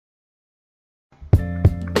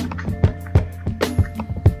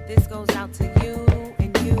This goes out to you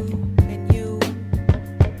and you and you.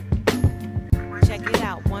 Check it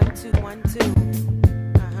out. 1 2 1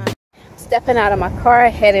 2. Stepping out of my car,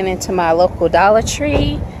 heading into my local Dollar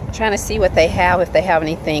Tree, trying to see what they have, if they have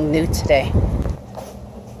anything new today.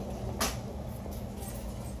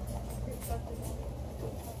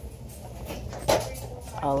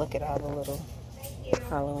 Oh, look at all the little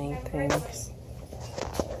Halloween things.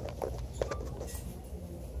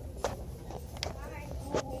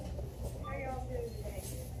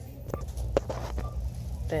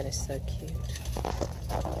 That is so cute.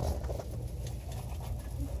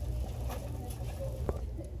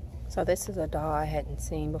 So this is a doll I hadn't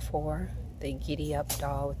seen before. The Giddy Up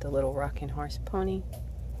doll with the little rocking horse pony.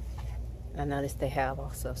 I noticed they have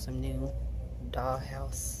also some new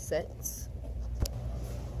dollhouse sets.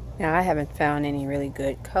 Now I haven't found any really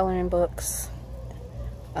good coloring books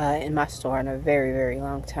in my store in a very, very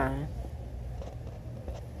long time.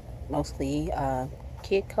 Mostly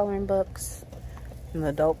kid coloring books, and the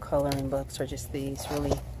adult coloring books are just these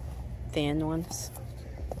really thin ones.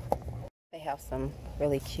 They have some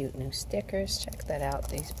really cute new stickers. Check that out.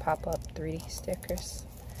 These pop-up 3D stickers.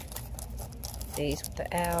 These with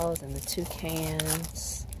the owls and the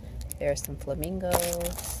toucans. There are some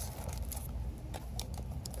flamingos.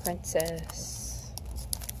 Princess.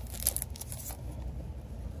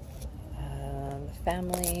 The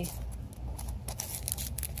family.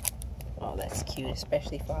 Oh, that's cute,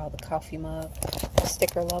 especially for all the coffee mug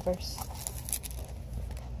sticker lovers.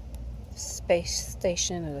 Space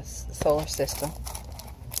station and the solar system.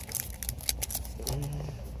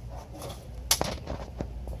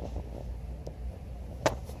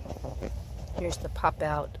 Here's the pop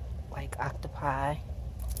out like octopi.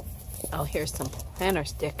 Oh, here's some planner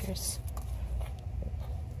stickers.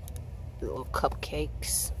 Little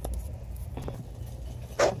cupcakes.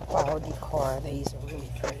 Fall decor. These are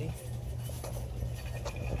really pretty.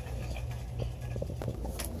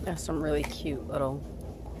 There's some really cute little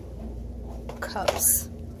cups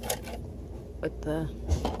with the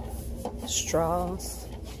straws.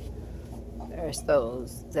 There's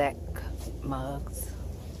those Zach mugs.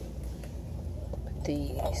 But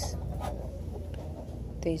these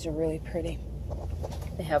are really pretty.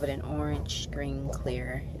 They have it in orange, green,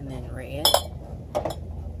 clear, and then red.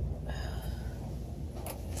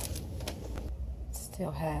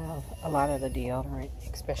 Still have a lot of the deodorant,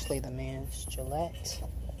 especially the men's Gillette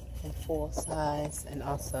in full size, and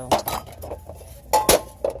also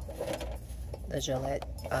the Gillette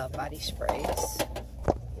body sprays.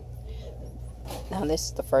 Now this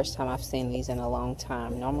is the first time I've seen these in a long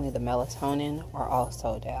time. Normally the melatonin are all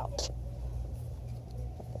sold out.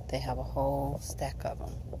 They have a whole stack of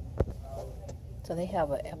them. So they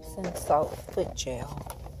have an Epsom salt foot gel.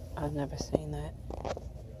 I've never seen that.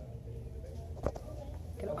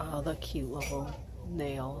 Look at all the cute little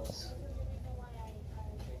nails.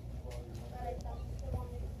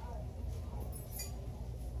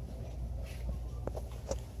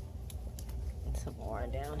 Some more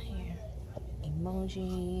down here.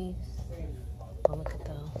 Emojis. Oh, look at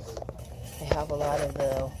those. They have a lot of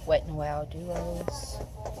the Wet n Wild duos.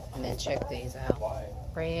 And then check these out.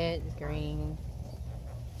 Red, green,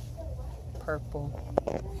 purple,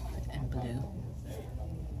 and blue.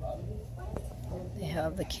 They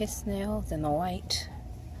have the kiss nails in the white.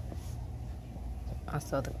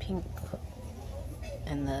 Also the pink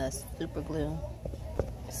and the super glue.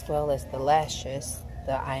 As well as the lashes,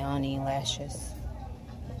 the Ioni lashes.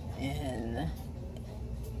 And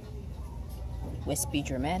Wispy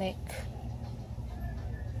Dramatic,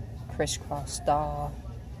 Crisscross Doll,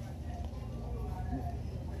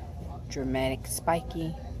 Dramatic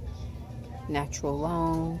Spiky, Natural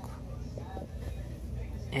Long,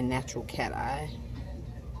 and Natural Cat Eye.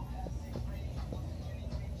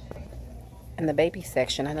 In the baby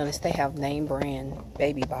section, I noticed they have name brand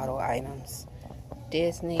baby bottle items.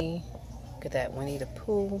 Disney, look at that, Winnie the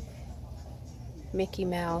Pooh, Mickey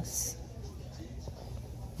Mouse,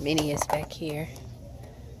 Minnie is back here.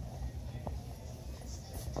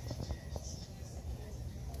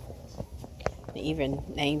 Even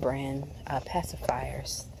name brand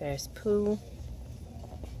pacifiers. There's Pooh,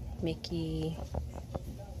 Mickey,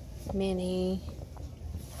 Minnie,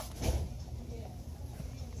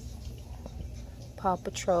 Paw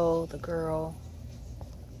Patrol, the girl,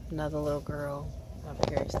 another little girl. Up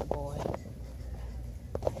here is the boy.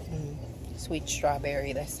 Sweet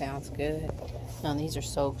strawberry, that sounds good. Now these are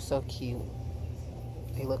so cute.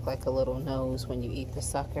 They look like a little nose when you eat the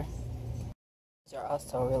sucker. These are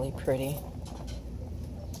also really pretty.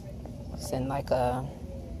 It's in like a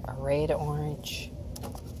red orange,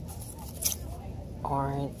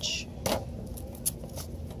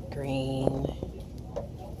 green.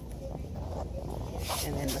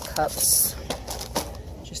 And then the cups,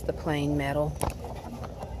 just the plain metal.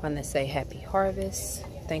 One that say Happy Harvest,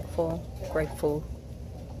 thankful, grateful,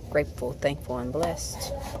 thankful, and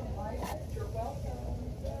blessed.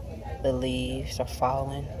 The leaves are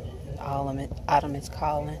falling, and autumn is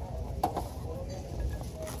calling.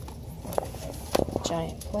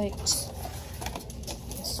 Giant plates.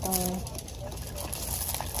 This one.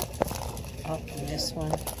 Oh, and this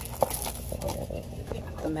one.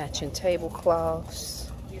 The matching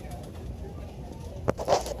tablecloths.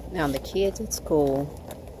 Now the kids at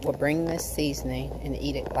school will bring this seasoning and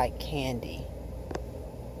eat it like candy.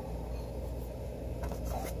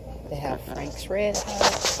 They have Frank's Red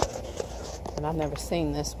Hot. And I've never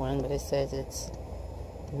seen this one, but it says it's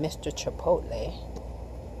Mr. Chipotle.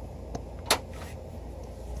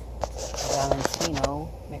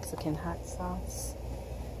 Valentino Mexican hot sauce.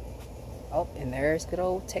 Oh, and there's good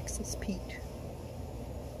old Texas Pete.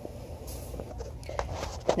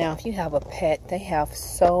 Now, if you have a pet, they have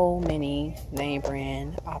so many name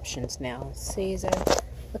brand options now. Caesar,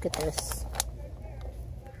 look at this.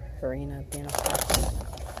 Farina Benefactor.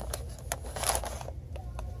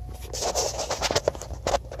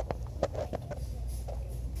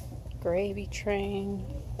 Gravy Train.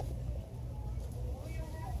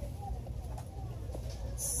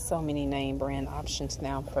 So many name brand options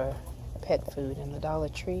now for pet food in the Dollar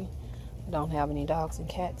Tree. I don't have any dogs and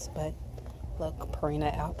cats, but look,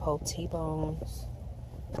 Purina Alpo T-bones.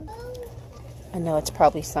 I know it's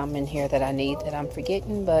probably something in here that I need that I'm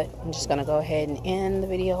forgetting, but I'm just going to go ahead and end the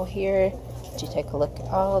video here. Let you take a look at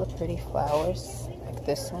all the pretty flowers, like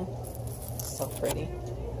this one. It's so pretty.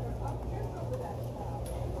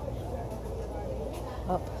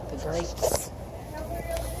 Oh, the grapes.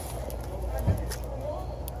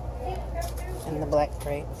 And the black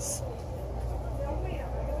grapes.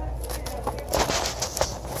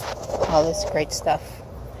 All this great stuff.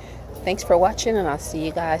 Thanks for watching, and I'll see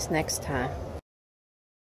you guys next time.